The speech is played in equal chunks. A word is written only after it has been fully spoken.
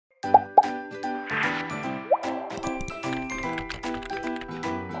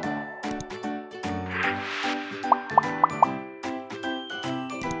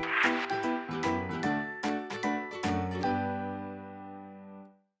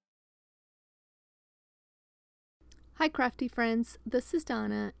Hi crafty friends, this is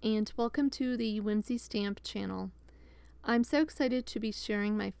Donna and welcome to the Whimsy Stamp channel. I'm so excited to be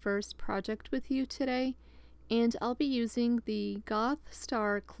sharing my first project with you today, and I'll be using the Goth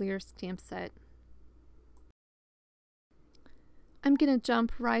Star Clear Stamp Set. I'm going to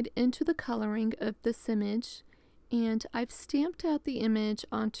jump right into the coloring of this image, and I've stamped out the image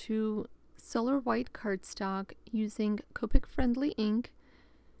onto Solar White cardstock using Copic friendly ink.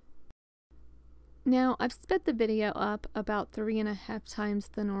 Now, I've sped the video up about 3.5 times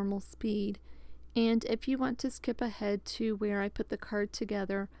the normal speed, and if you want to skip ahead to where I put the card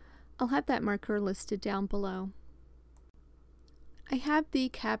together, I'll have that marker listed down below. I have the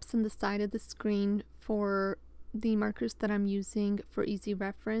caps on the side of the screen for the markers that I'm using for easy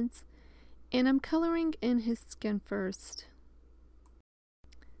reference, and I'm coloring in his skin first.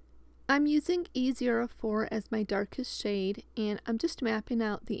 I'm using E04 as my darkest shade, and I'm just mapping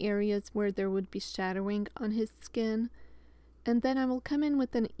out the areas where there would be shadowing on his skin, and then I will come in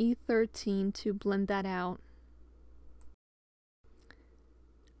with an E13 to blend that out.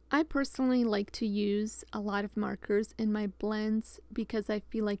 I personally like to use a lot of markers in my blends because I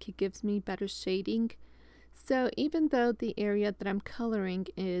feel like it gives me better shading. So even though the area that I'm coloring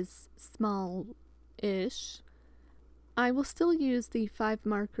is small-ish, I will still use the 5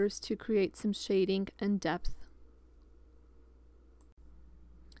 markers to create some shading and depth.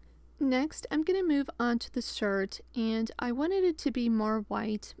 Next, I'm going to move on to the shirt, and I wanted it to be more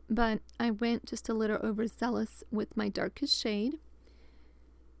white, but I went just a little overzealous with my darkest shade.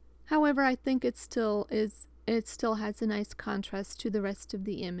 However, I think it still has a nice contrast to the rest of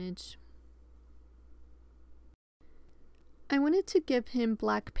the image. I wanted to give him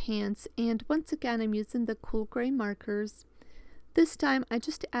black pants, and once again I'm using the cool gray markers. This time I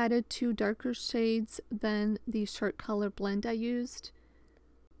just added 2 darker shades than the shirt color blend I used.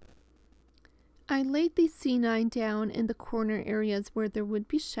 I laid the C9 down in the corner areas where there would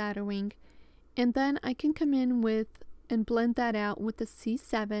be shadowing, and then I can come in with and blend that out with the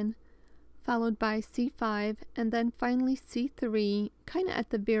C7, followed by C5, and then finally C3, kind of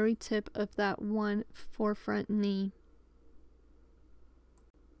at the very tip of that one forefront knee.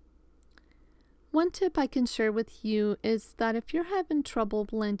 One tip I can share with you is that if you're having trouble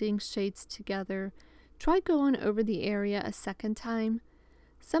blending shades together, try going over the area a second time.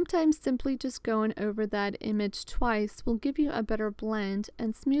 Sometimes simply just going over that image twice will give you a better blend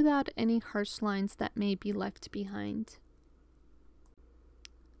and smooth out any harsh lines that may be left behind.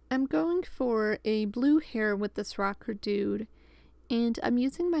 I'm going for a blue hair with this rocker dude, and I'm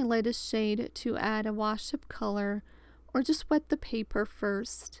using my lightest shade to add a wash of color, or just wet the paper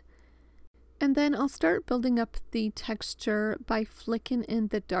first. And then I'll start building up the texture by flicking in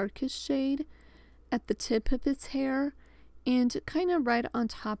the darkest shade at the tip of his hair and kind of right on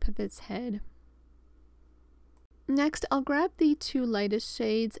top of his head. Next, I'll grab the 2 lightest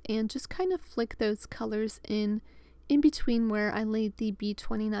shades and just kind of flick those colors in between where I laid the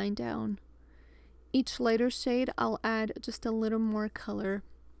B29 down. Each lighter shade I'll add just a little more color.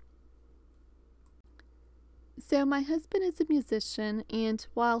 So my husband is a musician, and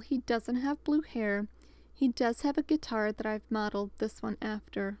while he doesn't have blue hair, he does have a guitar that I've modeled this one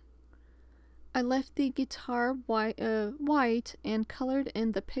after. I left the guitar white and colored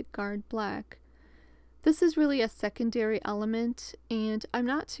in the pickguard black. This is really a secondary element, and I'm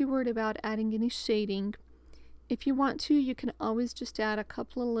not too worried about adding any shading. If you want to, you can always just add a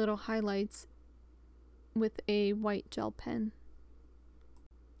couple of little highlights with a white gel pen.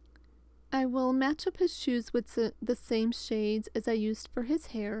 I will match up his shoes with the same shades as I used for his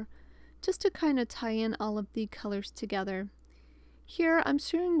hair, just to kind of tie in all of the colors together. Here I'm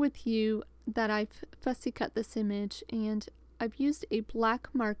sharing with you that I've fussy cut this image, and I've used a black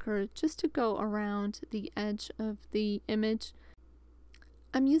marker just to go around the edge of the image.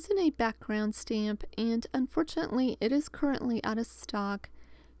 I'm using a background stamp, and unfortunately it is currently out of stock,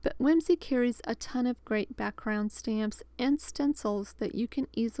 but Whimsy carries a ton of great background stamps and stencils that you can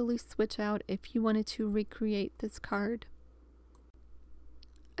easily switch out if you wanted to recreate this card.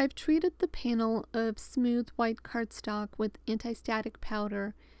 I've treated the panel of smooth white cardstock with anti-static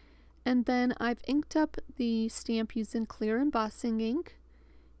powder, and then I've inked up the stamp using clear embossing ink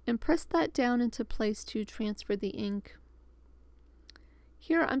and pressed that down into place to transfer the ink.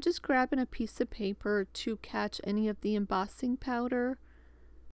 Here I'm just grabbing a piece of paper to catch any of the embossing powder.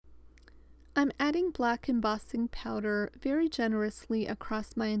 I'm adding black embossing powder very generously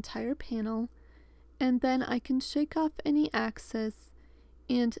across my entire panel, and then I can shake off any excess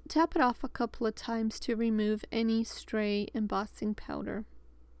and tap it off a couple of times to remove any stray embossing powder.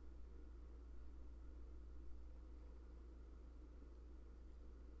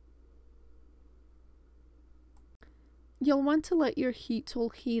 You'll want to let your heat tool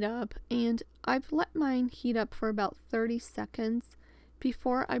heat up, and I've let mine heat up for about 30 seconds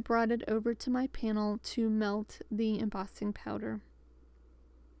before I brought it over to my panel to melt the embossing powder.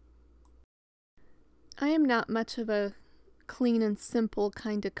 I am not much of a clean and simple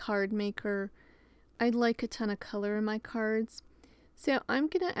kind of card maker. I like a ton of color in my cards. So I'm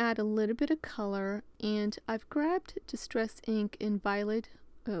going to add a little bit of color, and I've grabbed Distress ink in Wilted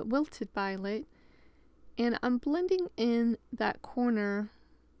Violet, and I'm blending in that corner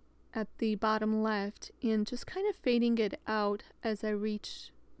at the bottom left and just kind of fading it out as I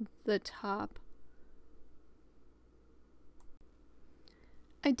reach the top.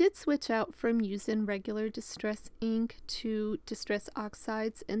 I did switch out from using regular Distress ink to Distress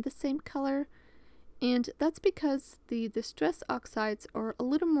Oxides in the same color, and that's because the Distress Oxides are a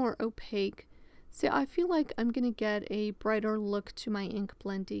little more opaque, so I feel like I'm going to get a brighter look to my ink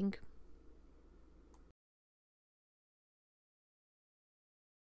blending.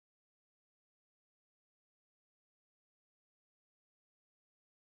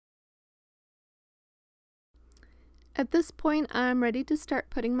 At this point, I'm ready to start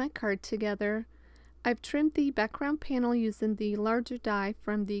putting my card together. I've trimmed the background panel using the larger die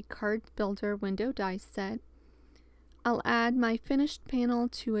from the Card Builder window die set. I'll add my finished panel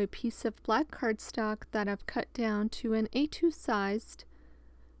to a piece of black cardstock that I've cut down to an A2 sized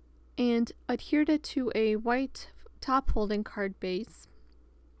and adhered it to a white top holding card base.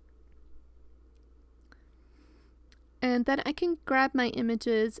 And then I can grab my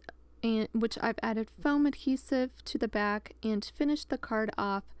images, which I've added foam adhesive to the back, and finish the card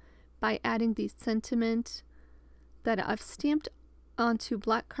off by adding the sentiment that I've stamped onto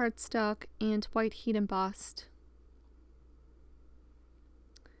black cardstock and white heat embossed.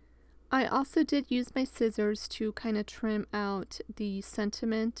 I also did use my scissors to kind of trim out the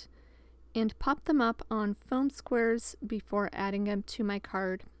sentiment and pop them up on foam squares before adding them to my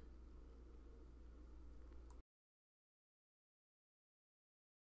card.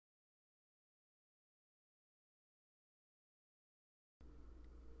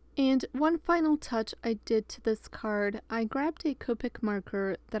 And one final touch I did to this card, I grabbed a Copic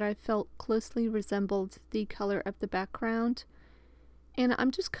marker that I felt closely resembled the color of the background, and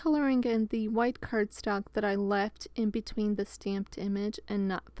I'm just coloring in the white cardstock that I left in between the stamped image and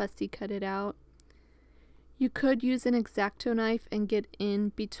not fussy cut it out. You could use an X-Acto knife and get in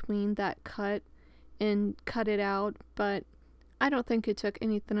between that cut and cut it out, but I don't think it took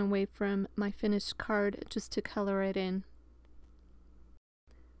anything away from my finished card just to color it in.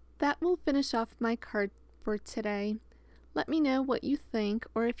 That will finish off my card for today. Let me know what you think,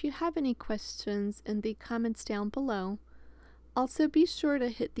 or if you have any questions in the comments down below. Also, be sure to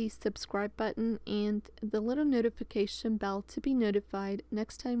hit the subscribe button and the little notification bell to be notified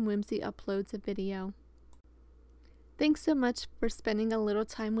next time Whimsy uploads a video. Thanks so much for spending a little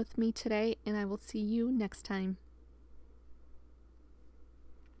time with me today, and I will see you next time.